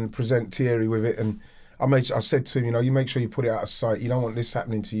present Thierry with it. And I said to him, you make sure you put it out of sight. You don't want this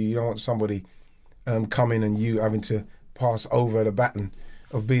happening to you. You don't want somebody coming and you having to pass over the baton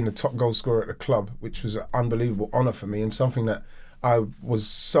of being the top goal scorer at the club, which was an unbelievable honour for me and something that I was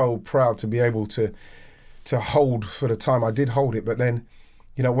so proud to be able to hold for the time I did hold it. But then,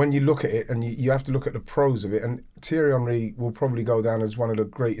 when you look at it and you have to look at the pros of it, and Thierry Henry will probably go down as one of the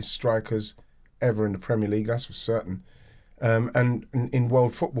greatest strikers ever in the Premier League, that's for certain. And in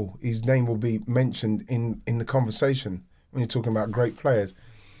world football, his name will be mentioned in the conversation when you're talking about great players.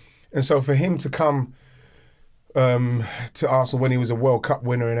 And so for him to come to Arsenal when he was a World Cup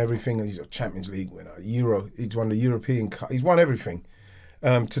winner and everything, and he's a Champions League winner, he's won the European Cup, he's won everything,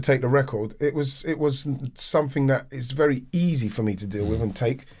 to take the record, it was something that is very easy for me to deal with and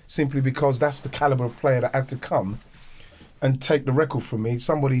take, simply because that's the calibre of player that had to come and take the record from me.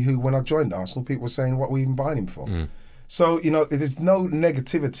 Somebody who, when I joined Arsenal, people were saying, what were we even buying him for? So, there's no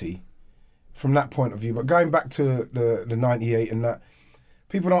negativity from that point of view. But going back to the 98 and that,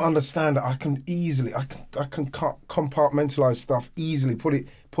 people don't understand that I can compartmentalise stuff easily, put it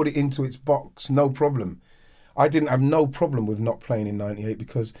into its box, no problem. I didn't have no problem with not playing in 98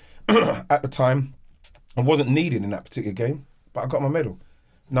 because at the time I wasn't needed in that particular game, but I got my medal.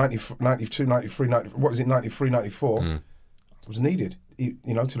 92, 93, 93, 94, I was needed,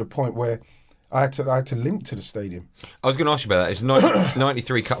 to the point where I had to limp to the stadium. I was going to ask you about that. It's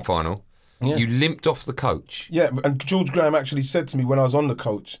 93 cup final. Yeah. You limped off the coach. Yeah, and George Graham actually said to me when I was on the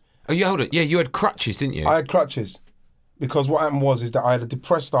coach, Oh, you hold it. Yeah, you had crutches, didn't you? I had crutches because what happened was that I had a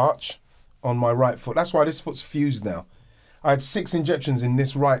depressed arch on my right foot. That's why this foot's fused now. I had 6 injections in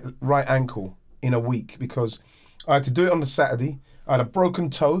this right ankle in a week because I had to do it on the Saturday. I had a broken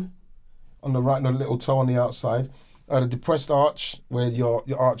toe on the right and a little toe on the outside. I had a depressed arch where your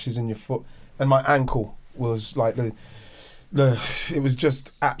arch is in your foot, and my ankle was like it was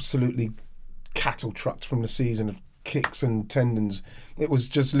just absolutely cattle trucked from the season of kicks and tendons. It was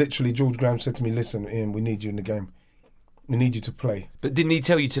just literally, George Graham said to me, listen, Ian, we need you in the game. We need you to play. But didn't he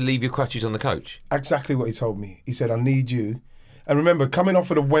tell you to leave your crutches on the coach? Exactly what he told me. He said, I need you. And remember, coming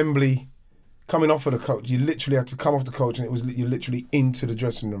off of the coach, you literally had to come off the coach and you're literally into the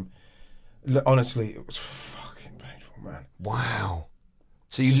dressing room. Honestly, it was fucking painful, man. Wow.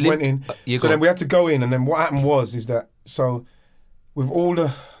 So you just went in. So then we had to go in, and then what happened was that with all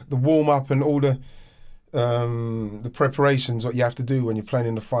the warm up and all the preparations what you have to do when you're playing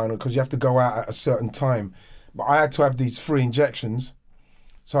in the final, because you have to go out at a certain time. But I had to have these 3 injections,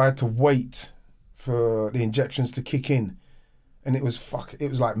 so I had to wait for the injections to kick in, and it was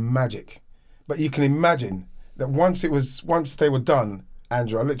like magic. But you can imagine that once they were done,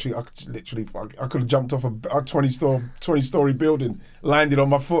 Andrew, I could have jumped off a 20-story building, landed on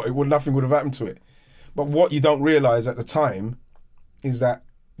my foot. Nothing would have happened to it. But what you don't realise at the time is that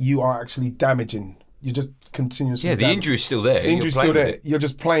you are actually damaging. You're just continuously. Yeah, the injury's still there. The injury's still there. You're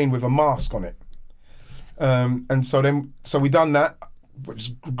just playing with a mask on it. And so we done that, which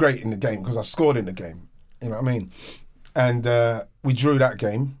is great in the game because I scored in the game. You know what I mean? And we drew that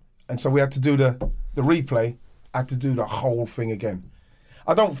game, and so we had to do the replay. I had to do the whole thing again.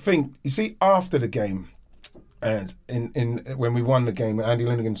 I don't think, you see, after the game, and when we won the game, Andy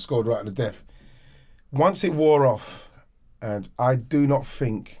Linnigan scored right at the death. Once it wore off, and I do not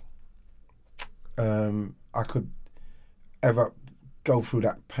think I could ever go through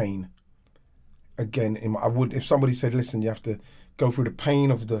that pain again. I would, if somebody said, listen, you have to go through the pain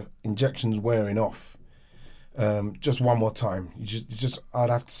of the injections wearing off just one more time. I'd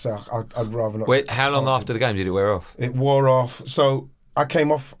have to say I'd rather not. Wait, how long after the game did it wear off? It wore off. So I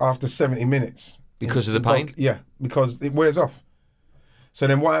came off after 70 minutes. Because of the pain? Yeah, because it wears off. So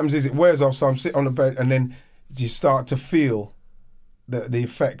then what happens is it wears off, so I'm sitting on the bed, and then you start to feel the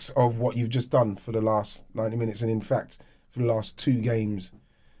effects of what you've just done for the last 90 minutes, and in fact, for the last 2 games.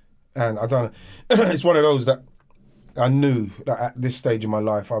 And I don't know. It's one of those that I knew that at this stage of my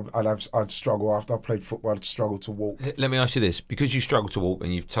life, I'd struggle. After I played football, I'd struggle to walk. Let me ask you this. Because you struggle to walk,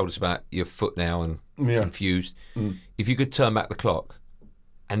 and you've told us about your foot now and confused, if you could turn back the clock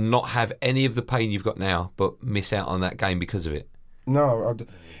and not have any of the pain you've got now, but miss out on that game because of it? No.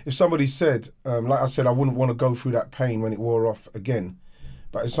 If somebody said, like I said, I wouldn't want to go through that pain when it wore off again.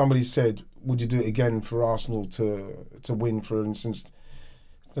 But if somebody said, would you do it again for Arsenal to win, for instance,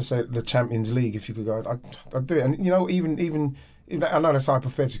 let's say the Champions League, if you could go, I'd do it. And, you know, even I know that's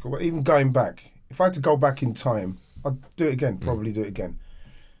hypothetical, but even going back, if I had to go back in time, I'd do it again, probably do it again.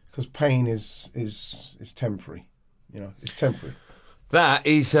 Because pain is temporary. You know, it's temporary. That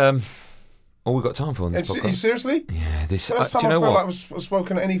is all we've got time for on this podcast. Seriously? Yeah. First time do you know I felt what? like I've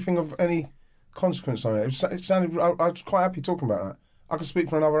spoken anything of any consequence on it. It sounded. I was quite happy talking about that. I could speak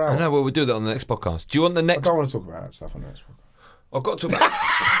for another hour. I know. Well, we'll do that on the next podcast. Do you want the next? I don't want to talk about that stuff on the next podcast. I've got to talk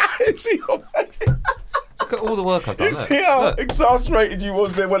about. See, Look at all the work I've done. you see how exasperated you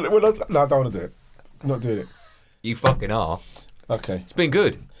was there when I was. No, I don't want to do it. I'm not doing it. You fucking are. Okay. It's been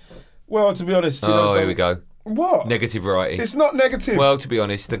good. Well, to be honest, Here we go. What? Negative variety. It's not negative. Well, to be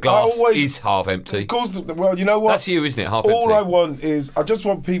honest, the glass is half empty. Of course, well, you know what? That's you, isn't it? Half All empty. I want is, I just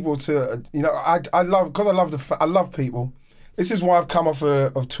want people to, you know, I love people. This is why I've come off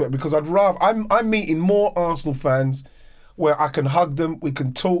of Twitter, because I'm meeting more Arsenal fans where I can hug them, we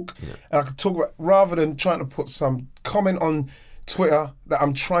can talk, and I can talk about, rather than trying to put some comment on Twitter that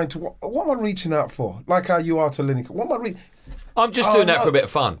I'm trying to, what am I reaching out for? Like how you are to Lineker. What am I I'm just doing that for a bit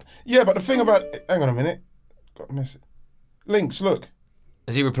of fun. Yeah, but the thing about, hang on a minute. Got a message. Links, look.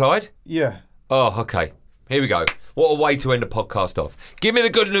 Has he replied? Yeah. Oh, okay. Here we go. What a way to end the podcast off. Give me the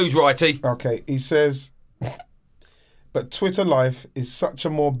good news, righty. Okay, he says, but Twitter life is such a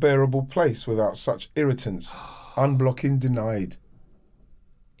more bearable place without such irritants. Unblocking denied.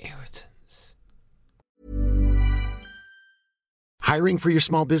 Irritants. Hiring for your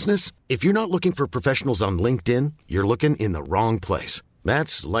small business? If you're not looking for professionals on LinkedIn, you're looking in the wrong place.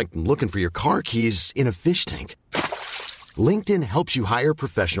 That's like looking for your car keys in a fish tank. LinkedIn helps you hire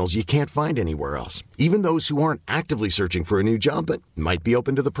professionals you can't find anywhere else, even those who aren't actively searching for a new job but might be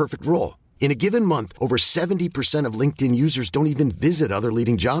open to the perfect role. In a given month, over 70% of LinkedIn users don't even visit other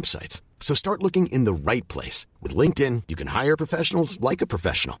leading job sites. So start looking in the right place. With LinkedIn, you can hire professionals like a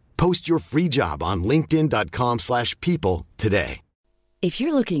professional. Post your free job on linkedin.com/people today. If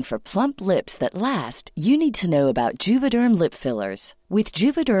you're looking for plump lips that last, you need to know about Juvederm lip fillers. With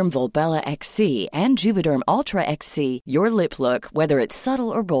Juvederm Volbella XC and Juvederm Ultra XC, your lip look, whether it's subtle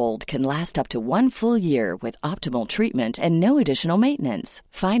or bold, can last up to 1 full year with optimal treatment and no additional maintenance.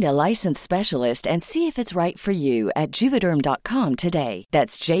 Find a licensed specialist and see if it's right for you at Juvederm.com today.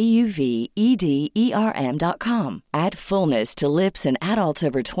 That's JUVEDERM.com. Add fullness to lips in adults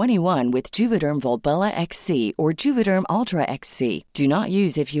over 21 with Juvederm Volbella XC or Juvederm Ultra XC. Do not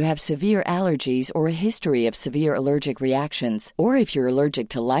use if you have severe allergies or a history of severe allergic reactions, or if you're allergic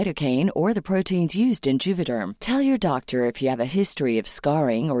to lidocaine or the proteins used in Juvederm. Tell your doctor if you have a history of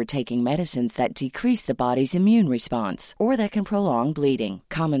scarring or taking medicines that decrease the body's immune response or that can prolong bleeding.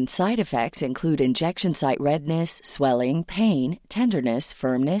 Common side effects include injection site redness, swelling, pain, tenderness,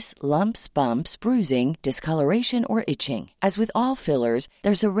 firmness, lumps, bumps, bruising, discoloration, or itching. As with all fillers,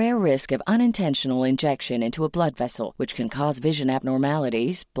 there's a rare risk of unintentional injection into a blood vessel, which can cause vision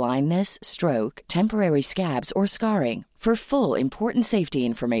abnormalities, blindness, stroke, temporary scabs, or scarring. For full, important safety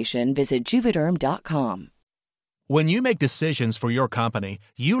information, visit Juvederm.com. When you make decisions for your company,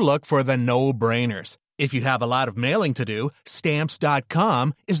 you look for the no-brainers. If you have a lot of mailing to do,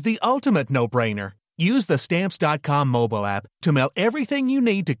 Stamps.com is the ultimate no-brainer. Use the Stamps.com mobile app to mail everything you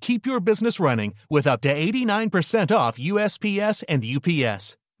need to keep your business running with up to 89% off USPS and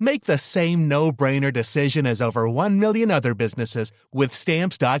UPS. Make the same no-brainer decision as over 1 million other businesses with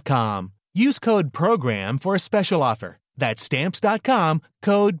Stamps.com. Use code PROGRAM for a special offer. That's Stamps.com,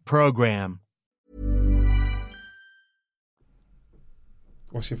 code PROGRAM.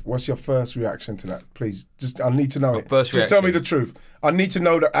 What's your first reaction to that? Please, I need to know it. First just tell me the truth. I need to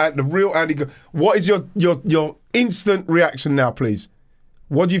know the real Andy. What is your instant reaction now, please?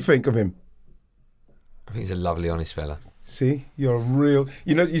 What do you think of him? I think he's a lovely, honest fella. See, you're a real.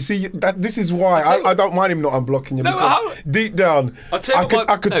 You see that. This is why I don't mind him not unblocking you. No, because deep down,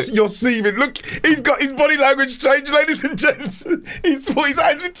 I could. You're seeing. Look, he's got his body language changed, ladies and gents. He's put his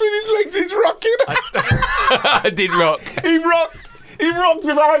hands between his legs. He's rocking. I did rock. He rocked. He rocked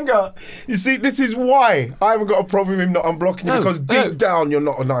with anger. You see, this is why I haven't got a problem with him not unblocking you, because deep down you're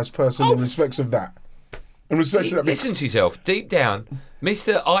not a nice person in respects of that. In respects of that. Listen to yourself. Deep down,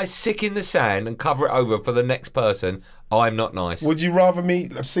 Mr. I sick in the sand and cover it over for the next person. I'm not nice. Would you rather me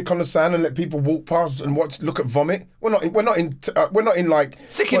sick on the sand and let people walk past and look at vomit? We're not in like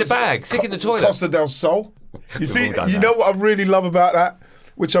sick in the bag, sick in the toilet. Costa del Sol. You see, you know what I really love about that,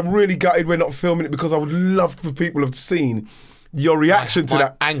 which I'm really gutted we're not filming it, because I would love for people to have seen your reaction to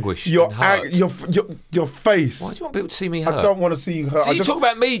that anguish, your face. Why do you want people to see me hurt? I don't want to see you hurt. So you talk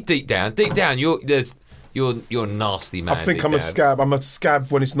about me deep down. Deep down, you're a nasty man. I think I'm a scab. I'm a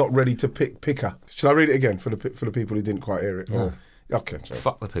scab when it's not ready to pick her. Shall I read it again for the people who didn't quite hear it? No. Okay. Sorry.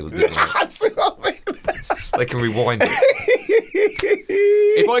 Fuck the people who didn't hear it. See what I mean? They can rewind it.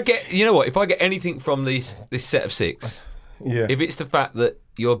 If I get anything from this set of 6, yeah. If it's the fact that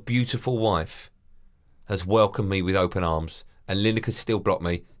your beautiful wife has welcomed me with open arms and Lineker's still blocked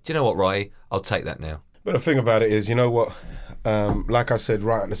me, do you know what, Ray? I'll take that now. But the thing about it is, you know what? Like I said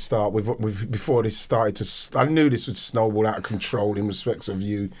right at the start, before this started I knew this would snowball out of control in respects of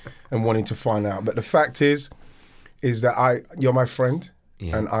you and wanting to find out. But the fact is that you're my friend,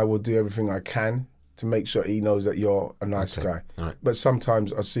 and I will do everything I can to make sure he knows that you're a nice guy. Right. But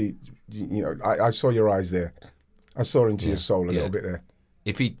sometimes I see, I saw your eyes there. I saw into your soul a little bit there.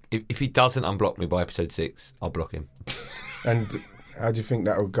 If he doesn't unblock me by episode 6, I'll block him. And how do you think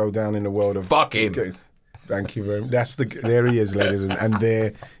that will go down in the world of... Fuck him. Thank you very much. There he is, ladies, and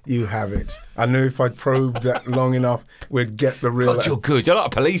there you have it. I knew if I probed that long enough, we'd get the real... God, you're good. You're like a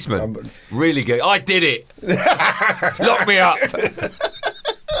policeman. Really good. I did it. Lock me up.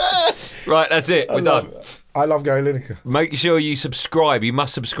 Right, that's it. We're done. I love Gary Lineker. Make sure you subscribe. You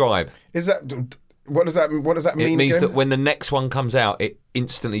must subscribe. Is that... What does that mean? It means again? that when the next one comes out, it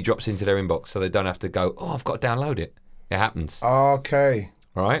instantly drops into their inbox, so they don't have to go, I've got to download it. It happens. Okay.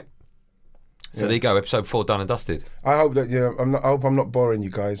 All right? So there you go, episode 4 done and dusted. I hope that I hope I'm not boring you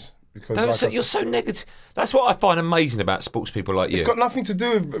guys, because you're so negative. That's what I find amazing about sports people like you. It's got nothing to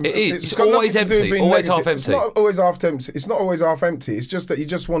do with. It is. It's always empty. Always half empty. It's not always half empty. It's not always half empty. It's just that you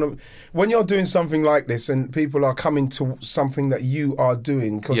just want to. When you're doing something like this and people are coming to something that you are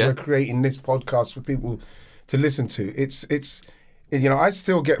doing, because we're creating this podcast for people to listen to. It's I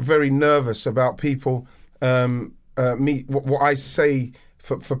still get very nervous about people. What I say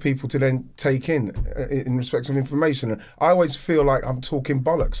for people to then take in respect of information. And I always feel like I'm talking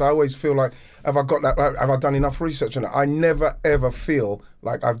bollocks. I always feel like, have I got that? Have I done enough research on it? I never ever feel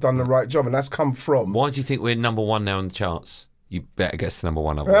like I've done the right job, and that's come from. Why do you think we're number one now in the charts? You better guess the number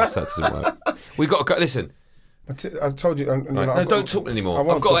one. Otherwise, that doesn't work. We got to go. Listen. I told you. Right. No, don't talk anymore.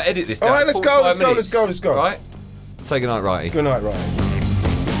 I've got to edit this down. All right, let's go. Right. Say goodnight, Righty. Good night, Righty.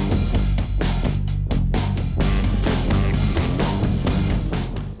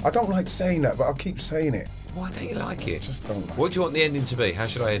 I don't like saying that, but I'll keep saying it. Why don't you like it? I just don't like it. What do you want the ending to be? How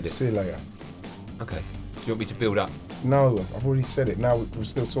should I end it? See you later. Okay. Do you want me to build up? No, I've already said it. Now we're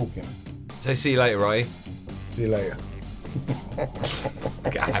still talking. Say see you later, Righty. See you later.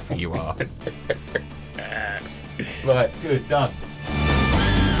 Look how happy you are. Right, good, done.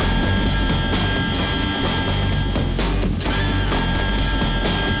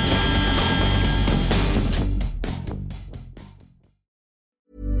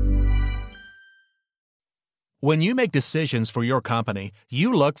 When you make decisions for your company,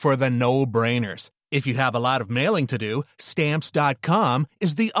 you look for the no-brainers. If you have a lot of mailing to do, Stamps.com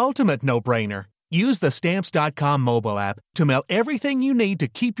is the ultimate no-brainer. Use the Stamps.com mobile app to mail everything you need to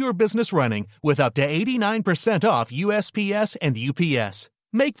keep your business running with up to 89% off USPS and UPS.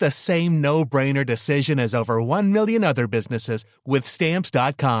 Make the same no-brainer decision as over 1 million other businesses with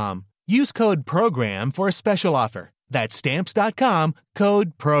Stamps.com. Use code PROGRAM for a special offer. That's Stamps.com,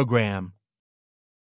 code PROGRAM.